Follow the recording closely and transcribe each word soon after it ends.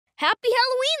Happy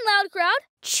Halloween, loud crowd!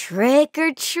 Trick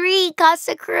or treat,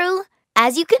 Casa Crew.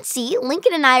 As you can see,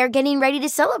 Lincoln and I are getting ready to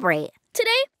celebrate.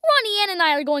 Today, Ronnie Anne and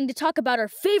I are going to talk about our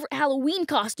favorite Halloween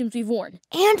costumes we've worn.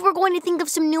 And we're going to think of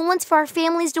some new ones for our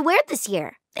families to wear this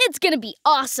year. It's gonna be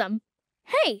awesome.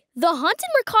 Hey, the Haunted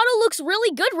Mercado looks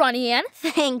really good, Ronnie Anne.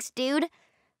 Thanks, dude.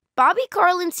 Bobby,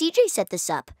 Carl, and CJ set this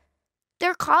up.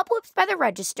 They're cobwebs by the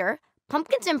register,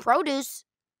 pumpkins and produce.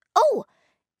 Oh,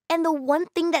 and the one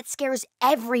thing that scares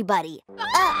everybody.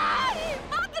 Ay,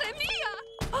 madre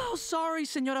mía! Oh, sorry,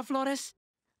 Señora Flores.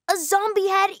 A zombie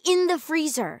head in the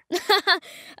freezer.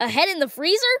 A head in the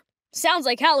freezer? Sounds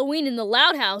like Halloween in the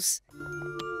Loud House.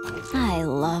 I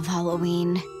love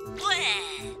Halloween.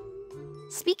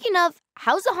 Speaking of,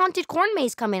 how's the haunted corn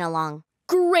maze coming along?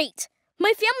 Great!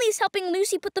 My family is helping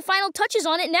Lucy put the final touches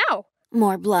on it now.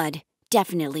 More blood.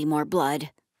 Definitely more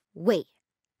blood. Wait,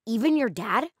 even your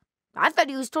dad? I thought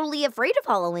he was totally afraid of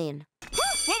Halloween.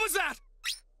 What was that?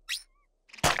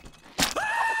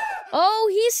 Oh,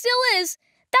 he still is.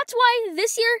 That's why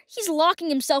this year he's locking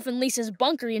himself in Lisa's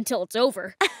bunker until it's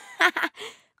over.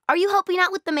 Are you helping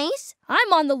out with the maze?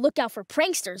 I'm on the lookout for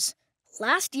pranksters.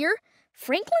 Last year,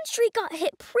 Franklin Street got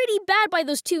hit pretty bad by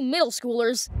those two middle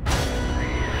schoolers.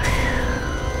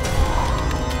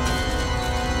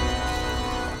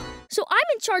 So I'm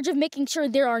in charge of making sure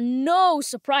there are no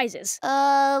surprises.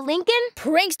 Lincoln?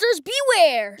 Pranksters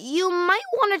beware! You might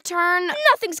want to turn...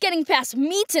 Nothing's getting past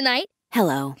me tonight.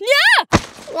 Hello. Yeah!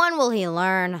 When will he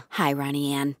learn? Hi,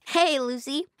 Ronnie Anne. Hey,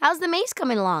 Lucy. How's the maze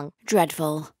coming along?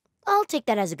 Dreadful. I'll take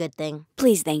that as a good thing.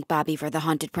 Please thank Bobby for the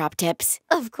haunted prop tips.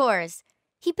 Of course.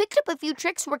 He picked up a few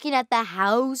tricks working at the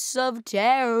House of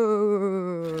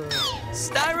Terror.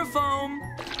 Styrofoam,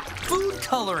 food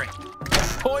coloring,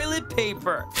 toilet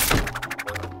paper,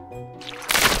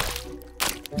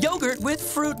 yogurt with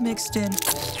fruit mixed in.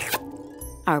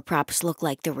 Our props look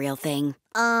like the real thing.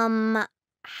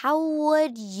 How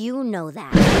would you know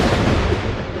that?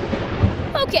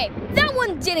 Okay, that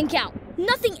one didn't count.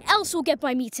 Nothing else will get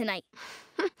by me tonight.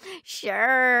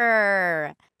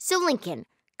 Sure. So, Lincoln,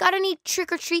 got any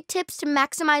trick-or-treat tips to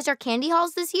maximize our candy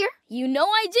hauls this year? You know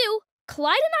I do.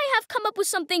 Clyde and I have come up with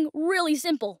something really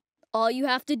simple. All you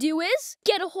have to do is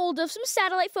get a hold of some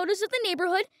satellite photos of the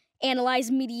neighborhood,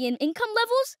 analyze median income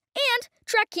levels, and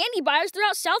track candy buyers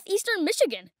throughout southeastern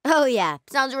Michigan. Oh, yeah.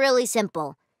 Sounds really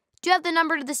simple. Do you have the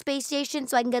number to the space station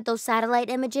so I can get those satellite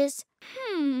images?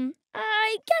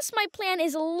 I guess my plan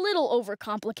is a little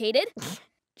overcomplicated.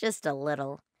 Just a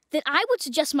little. Then I would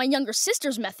suggest my younger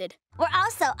sister's method. We're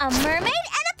also a mermaid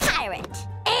and a pirate.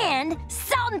 And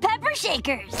salt and pepper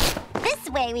shakers. This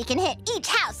way we can hit each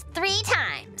house 3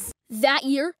 times. That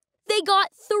year, they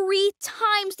got 3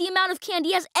 times the amount of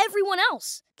candy as everyone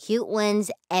else. Cute wins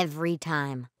every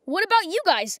time. What about you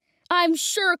guys? I'm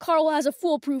sure Carl has a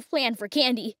foolproof plan for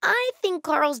candy. I think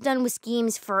Carl's done with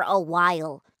schemes for a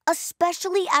while,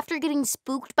 especially after getting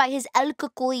spooked by his El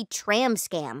Cocoy tram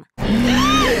scam.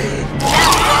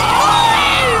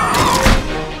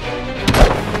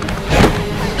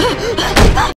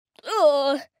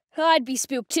 Ugh, I'd be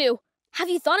spooked too. Have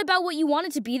you thought about what you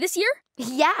wanted to be this year?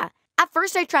 Yeah. At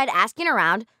first I tried asking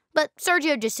around, but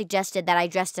Sergio just suggested that I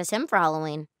dressed as him for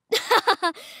Halloween.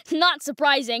 Not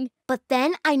surprising. But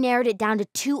then I narrowed it down to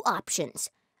 2 options.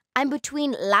 I'm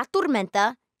between La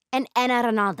Tormenta and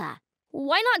Enarnada.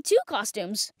 Why not 2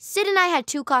 costumes? Sid and I had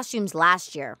 2 costumes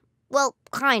last year. Well,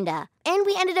 kinda. And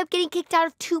we ended up getting kicked out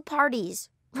of 2 parties.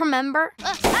 Remember?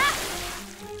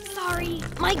 Sorry.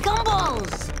 My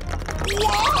gumballs!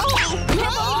 Whoa!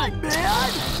 Come on,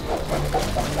 man!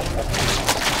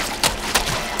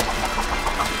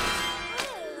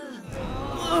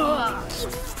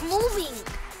 Keeps moving.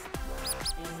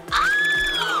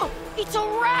 Oh! It's a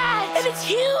rat! And it's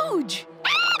huge!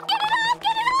 Get it off!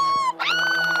 Get it off!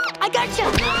 I gotcha!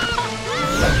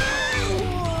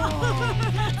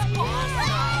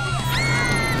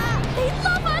 They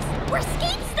love us! We're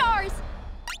skate stars!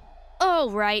 Oh,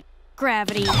 right.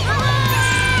 Gravity.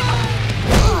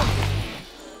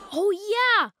 Oh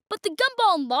yeah, but the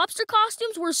gumball and lobster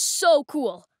costumes were so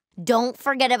cool. Don't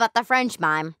forget about the French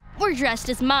mime. We're dressed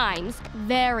as mimes.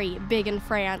 Very big in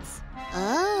France.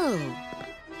 Oh.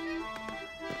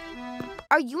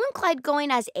 Are you and Clyde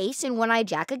going as Ace and One-Eye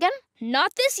Jack again?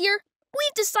 Not this year.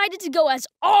 We've decided to go as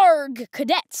ARG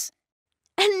cadets.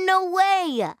 No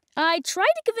way! I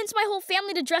tried to convince my whole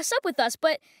family to dress up with us,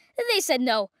 but they said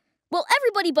no. Well,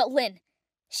 everybody but Lynn.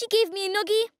 She gave me a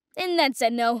noogie and then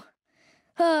said no.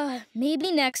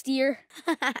 Maybe next year.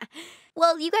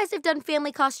 Well, you guys have done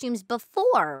family costumes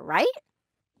before, right?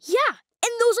 Yeah,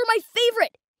 and those are my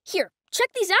favorite. Here, check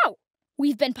these out.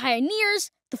 We've been pioneers,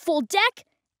 the full deck,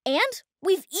 And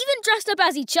we've even dressed up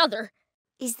as each other.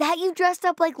 Is that you dressed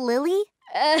up like Lily?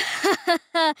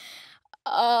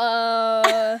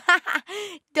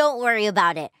 Don't worry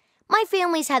about it. My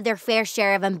family's had their fair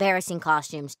share of embarrassing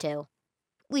costumes, too.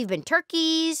 We've been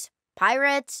turkeys,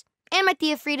 pirates, and my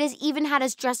tia Frida's even had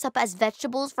us dress up as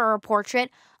vegetables for her portrait,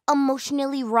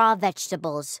 emotionally raw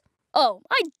vegetables. Oh,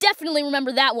 I definitely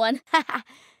remember that one.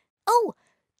 Oh,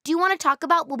 do you want to talk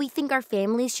about what we think our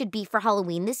families should be for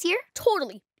Halloween this year?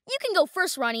 Totally. You can go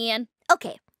first, Ronnie Anne.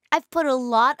 Okay, I've put a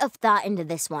lot of thought into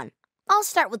this one. I'll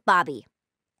start with Bobby.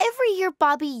 Every year,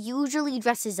 Bobby usually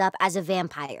dresses up as a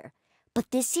vampire. But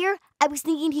this year, I was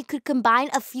thinking he could combine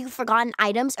a few forgotten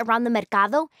items around the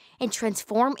mercado and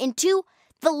transform into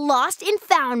the Lost and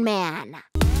Found Man.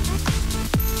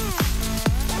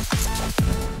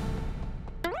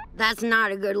 That's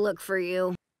not a good look for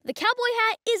you. The cowboy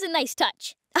hat is a nice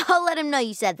touch. I'll let him know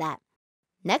you said that.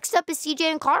 Next up is CJ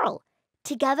and Carl.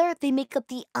 Together, they make up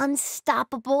the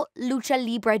unstoppable Lucha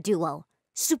Libre duo,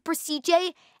 Super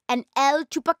CJ and El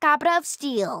Chupacabra of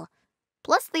Steel.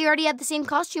 Plus, they already have the same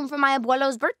costume for my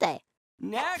abuelo's birthday.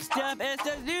 Next up is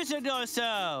the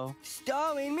Luchadorso,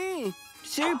 starring me,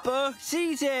 Super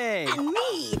CJ. And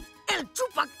me, El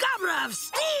Chupacabra of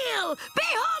Steel!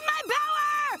 Behold my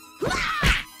power!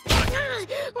 Let me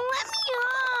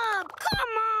up!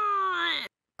 Come on!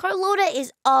 Carlota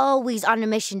is always on a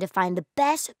mission to find the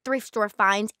best thrift store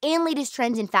finds and latest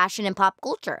trends in fashion and pop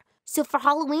culture. So for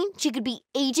Halloween, she could be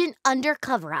Agent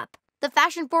Undercover-Up, the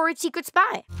fashion-forward secret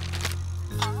spy.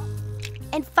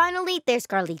 And finally, there's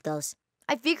Carlitos.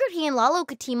 I figured he and Lalo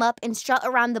could team up and strut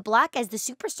around the block as the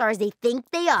superstars they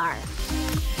think they are.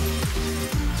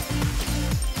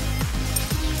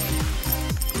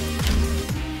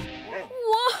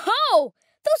 Whoa!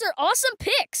 Those are awesome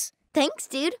picks. Thanks,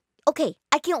 dude. Okay,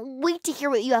 I can't wait to hear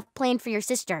what you have planned for your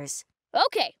sisters.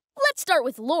 Okay, let's start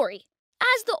with Lori.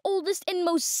 As the oldest and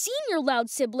most senior Loud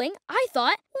sibling, I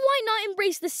thought, why not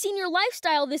embrace the senior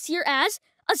lifestyle this year as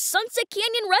a Sunset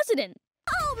Canyon resident?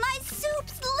 Oh, my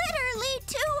soup's literally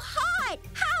too hot!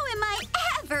 How am I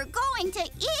ever going to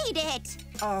eat it?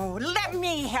 Oh, let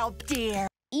me help, dear.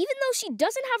 Even though she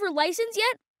doesn't have her license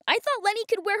yet, I thought Lenny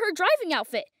could wear her driving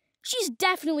outfit. She's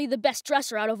definitely the best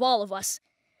dresser out of all of us.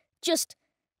 Just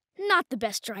not the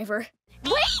best driver.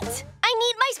 Wait! I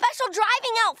need my special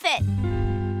driving outfit!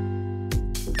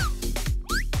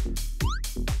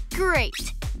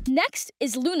 Great. Next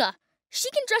is Luna. She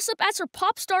can dress up as her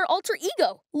pop star alter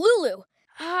ego, Lulu.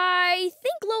 I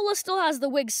think Lola still has the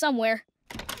wig somewhere.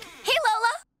 Hey,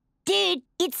 Lola! Dude,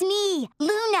 it's me,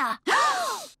 Luna.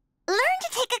 Learn to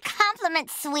take a compliment,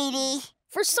 sweetie.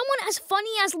 For someone as funny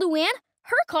as Luann,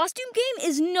 her costume game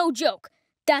is no joke.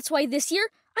 That's why this year,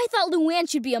 I thought Luann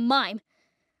should be a mime.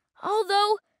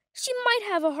 Although, she might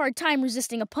have a hard time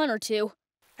resisting a pun or two.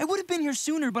 I would have been here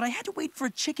sooner, but I had to wait for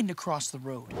a chicken to cross the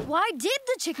road. Why did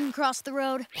the chicken cross the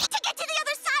road? To get to the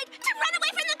other side, to run away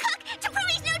from the cook, to prove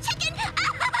he's no chicken.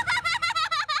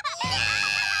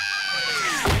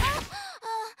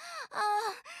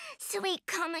 Sweet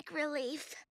comic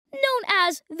relief. Known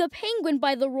as the Penguin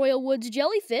by the Royal Woods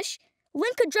Jellyfish,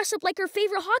 Lynn could dress up like her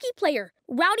favorite hockey player,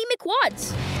 Rowdy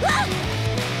McWads.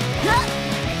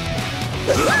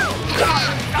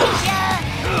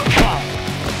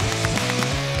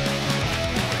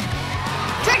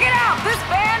 Check it out! This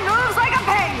fan moves like a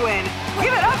penguin!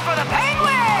 Give it up for the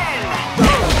penguin!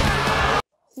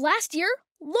 Last year,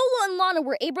 Lola and Lana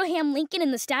were Abraham Lincoln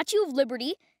in the Statue of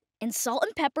Liberty, and Salt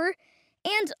and Pepper,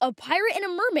 and a pirate and a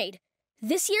mermaid.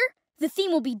 This year, the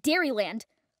theme will be Dairyland.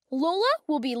 Lola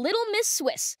will be Little Miss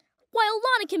Swiss, while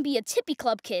Lana can be a Tippy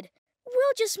Club kid.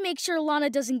 We'll just make sure Lana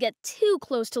doesn't get too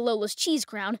close to Lola's cheese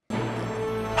crown. Lana!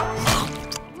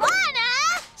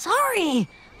 Sorry,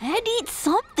 I had to eat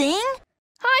something.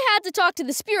 I had to talk to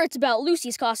the spirits about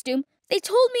Lucy's costume. They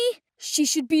told me she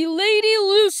should be Lady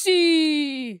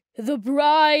Lucy, the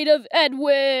bride of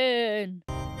Edwin.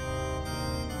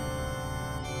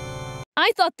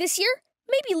 I thought this year,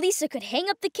 maybe Lisa could hang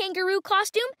up the kangaroo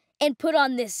costume and put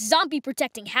on this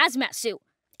zombie-protecting hazmat suit.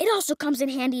 It also comes in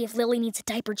handy if Lily needs a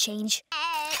diaper change.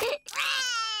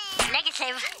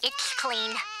 Negative. It's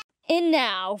clean. And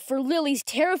now, for Lily's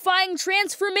terrifying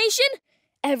transformation,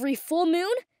 every full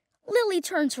moon, Lily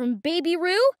turns from Baby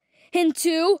Roo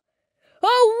into a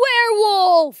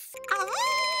werewolf!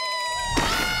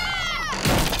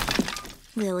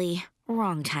 Lily,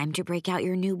 wrong time to break out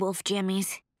your new wolf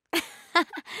jammies.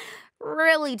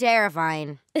 Really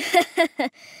terrifying.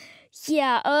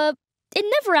 Yeah, it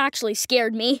never actually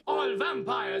scared me. All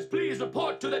vampires, please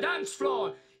report to the dance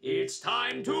floor. It's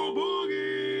time to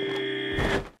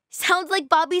boogie. Sounds like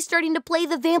Bobby's starting to play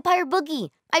the vampire boogie.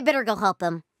 I better go help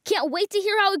him. Can't wait to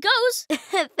hear how it goes.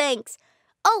 Thanks.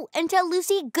 Oh, and tell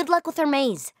Lucy good luck with her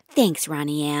maze. Thanks,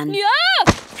 Ronnie Anne.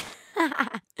 Yeah!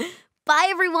 Bye,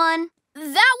 everyone. That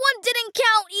one didn't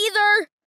count either.